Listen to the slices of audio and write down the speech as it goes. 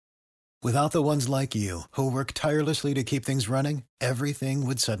Without the ones like you, who work tirelessly to keep things running, everything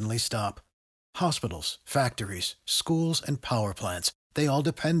would suddenly stop. Hospitals, factories, schools, and power plants, they all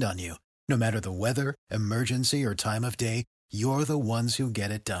depend on you. No matter the weather, emergency, or time of day, you're the ones who get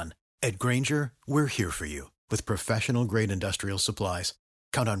it done. At Grainger, we're here for you with professional-grade industrial supplies.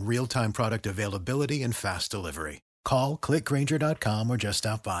 Count on real-time product availability and fast delivery. Call, click Grainger.com, or just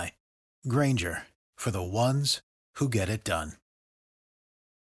stop by. Grainger, for the ones who get it done.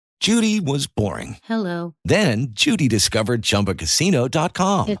 Judy was boring. Hello. Then Judy discovered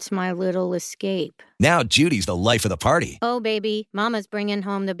ChumbaCasino.com. It's my little escape. Now Judy's the life of the party. Oh, baby, mama's bringing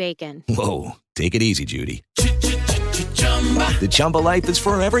home the bacon. Whoa, take it easy, Judy. The Chumba life is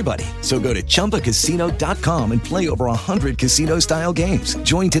for everybody. So go to ChumbaCasino.com and play over 100 casino-style games.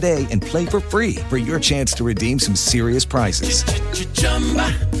 Join today and play for free for your chance to redeem some serious prizes.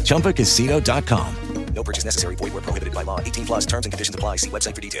 ChumbaCasino.com. No purchase necessary. Void where prohibited by law. 18 plus terms and conditions apply. See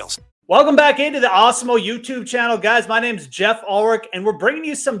website for details. Welcome back into the Awesemo YouTube channel, guys. My name is Jeff Ulrich, and we're bringing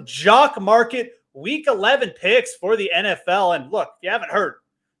you some Jock Market Week 11 picks for the NFL. And look, if you haven't heard,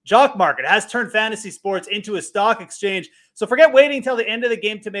 Jock Market has turned fantasy sports into a stock exchange. So forget waiting until the end of the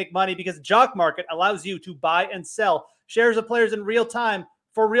game to make money, because Jock Market allows you to buy and sell shares of players in real time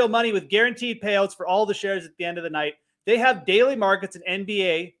for real money with guaranteed payouts for all the shares at the end of the night. They have daily markets in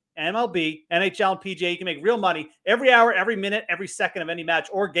NBA, MLB, NHL, and PGA. You can make real money every hour, every minute, every second of any match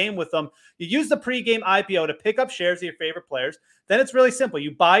or game with them. You use the pregame IPO to pick up shares of your favorite players. Then it's really simple.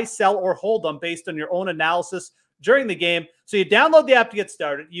 You buy, sell, or hold them based on your own analysis during the game. So you download the app to get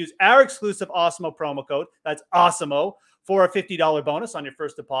started. Use our exclusive Awesemo promo code. That's Awesemo for a $50 bonus on your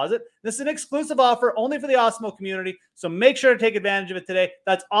first deposit. This is an exclusive offer only for the Awesemo community, so make sure to take advantage of it today.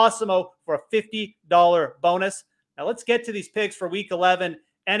 That's Awesemo for a $50 bonus. Now let's get to these picks for Week 11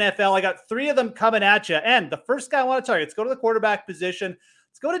 NFL. I got three of them coming at you. And the first guy I want to target, let's go to the quarterback position.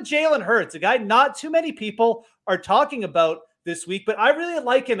 Let's go to Jalen Hurts, a guy not too many people are talking about this week, but I really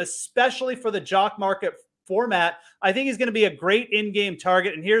like him, especially for the Jock Market format. I think he's going to be a great in-game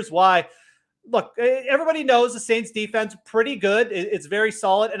target, and here's why. Look, everybody knows the Saints defense pretty good. It's very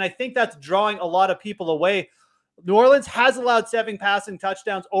solid, and I think that's drawing a lot of people away. New Orleans has allowed 7 passing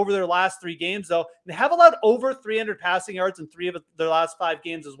touchdowns over their last 3 games, though. They have allowed over 300 passing yards in 3 of their last 5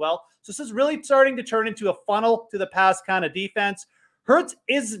 games as well. So this is really starting to turn into a funnel to the pass kind of defense. Hurts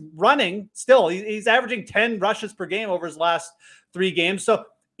is running still. He's averaging 10 rushes per game over his last 3 games. So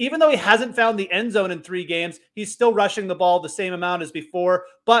even though he hasn't found the end zone in 3 games, he's still rushing the ball the same amount as before.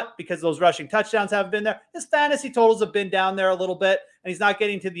 But because those rushing touchdowns haven't been there, his fantasy totals have been down there a little bit, and he's not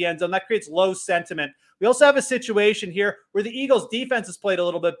getting to the end zone. That creates low sentiment. We also have a situation here where the Eagles' defense has played a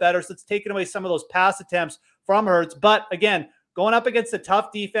little bit better, so it's taken away some of those pass attempts from Hurts. But again, going up against a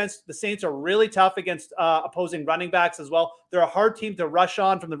tough defense, the Saints are really tough against opposing running backs as well. They're a hard team to rush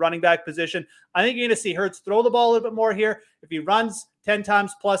on from the running back position. I think you're going to see Hurts throw the ball a little bit more here. If he runs 10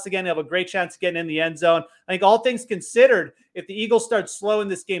 times plus again, he'll have a great chance of getting in the end zone. I think all things considered, if the Eagles start slow in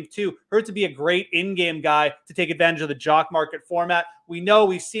this game too, Hurts would be a great in-game guy to take advantage of the Jock Market format. We know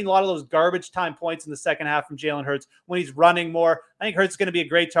we've seen a lot of those garbage time points in the second half from Jalen Hurts when he's running more. I think Hurts is going to be a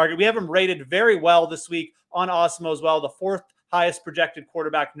great target. We have him rated very well this week on Awesemo as well, the 4th highest projected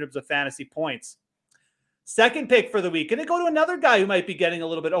quarterback in terms of fantasy points. Second pick for the week. Going to go to another guy who might be getting a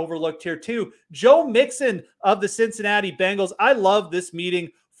little bit overlooked here too. Joe Mixon of the Cincinnati Bengals. I love this meeting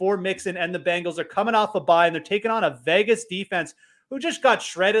for Mixon and the Bengals. They're coming off a bye, and they're taking on a Vegas defense who just got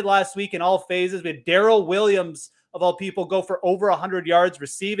shredded last week in all phases. We had Darrell Williams, of all people, go for over 100 yards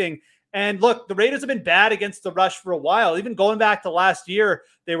receiving. And look, the Raiders have been bad against the rush for a while. Even going back to last year,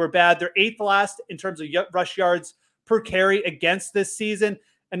 they were bad. They're 8th last in terms of rush yards per carry against this season.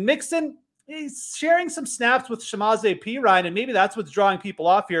 And Mixon, he's sharing some snaps with Shamazze Perine, and maybe that's what's drawing people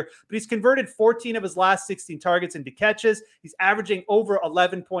off here. But he's converted 14 of his last 16 targets into catches. He's averaging over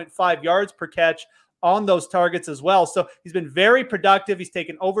 11.5 yards per catch on those targets as well. So he's been very productive. He's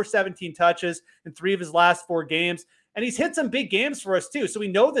taken over 17 touches in 3 of his last 4 games. And he's hit some big games for us too. So we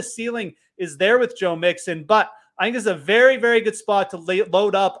know the ceiling is there with Joe Mixon, but I think this is a very, very good spot to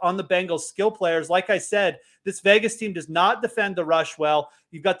load up on the Bengals skill players. Like I said, this Vegas team does not defend the rush well.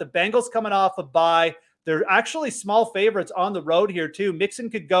 You've got the Bengals coming off a bye. They're actually small favorites on the road here too. Mixon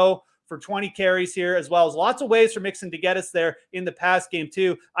could go for 20 carries here, as well as lots of ways for Mixon to get us there in the pass game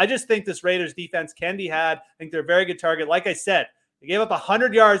too. I just think this Raiders defense can be had. I think they're a very good target. Like I said, they gave up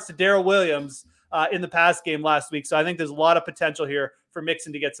 100 yards to Darrell Williams in the pass game last week. So I think there's a lot of potential here for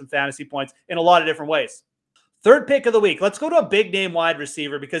Mixon to get some fantasy points in a lot of different ways. Third pick of the week. Let's go to a big name wide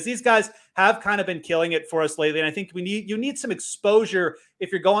receiver, because these guys have kind of been killing it for us lately. And I think you need some exposure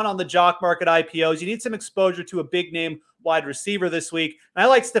if you're going on the Jock Market IPOs. You need some exposure to a big name wide receiver this week. And I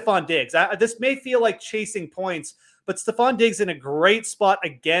like Stephon Diggs. This may feel like chasing points, but Stephon Diggs in a great spot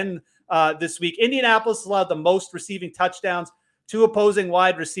again this week. Indianapolis allowed the most receiving touchdowns to opposing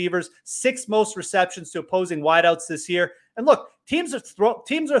wide receivers, 6th most receptions to opposing wideouts this year. And look, teams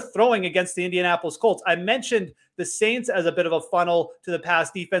are throwing against the Indianapolis Colts. I mentioned the Saints as a bit of a funnel to the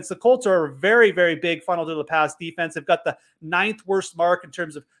pass defense. The Colts are a very, very big funnel to the pass defense. They've got the 9th worst mark in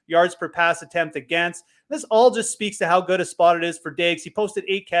terms of yards per pass attempt against. This all just speaks to how good a spot it is for Diggs. He posted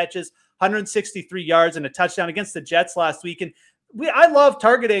 8 catches, 163 yards, and a touchdown against the Jets last week. And I love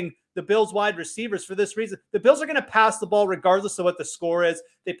targeting the Bills wide receivers for this reason. The Bills are going to pass the ball regardless of what the score is.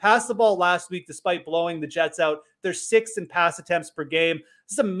 They passed the ball last week despite blowing the Jets out. They're 6th in pass attempts per game.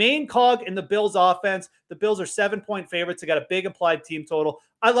 This is a main cog in the Bills offense. The Bills are 7-point favorites. They got a big implied team total.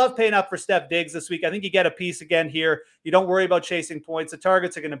 I love paying up for Steph Diggs this week. I think you get a piece again here. You don't worry about chasing points. The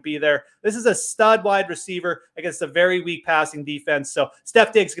targets are going to be there. This is a stud wide receiver against a very weak passing defense. So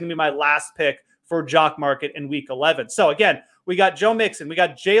Steph Diggs is going to be my last pick for Jock Market in week 11. So again, we got Joe Mixon, we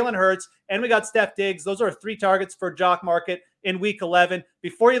got Jalen Hurts, and we got Steph Diggs. Those are 3 targets for Jock Market in week 11.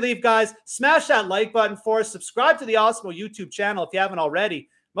 Before you leave, guys, smash that like button for us. Subscribe to the Awesemo YouTube channel if you haven't already.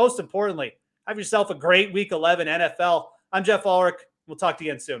 Most importantly, have yourself a great week 11 NFL. I'm Jeff Ulrich. We'll talk to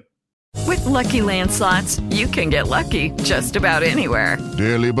you again soon. With Lucky Land Slots, you can get lucky just about anywhere.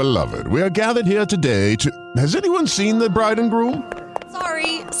 Dearly beloved, we are gathered here today to... Has anyone seen the bride and groom?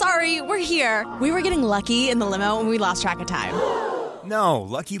 Sorry, we're here. We were getting lucky in the limo and we lost track of time. No,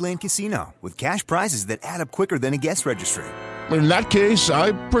 Lucky Land Casino, with cash prizes that add up quicker than a guest registry. In that case,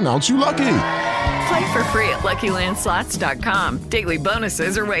 I pronounce you lucky. Play for free at LuckyLandSlots.com. Daily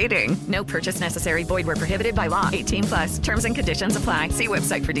bonuses are waiting. No purchase necessary. Void where prohibited by law. 18+. Terms and conditions apply. See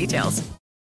website for details.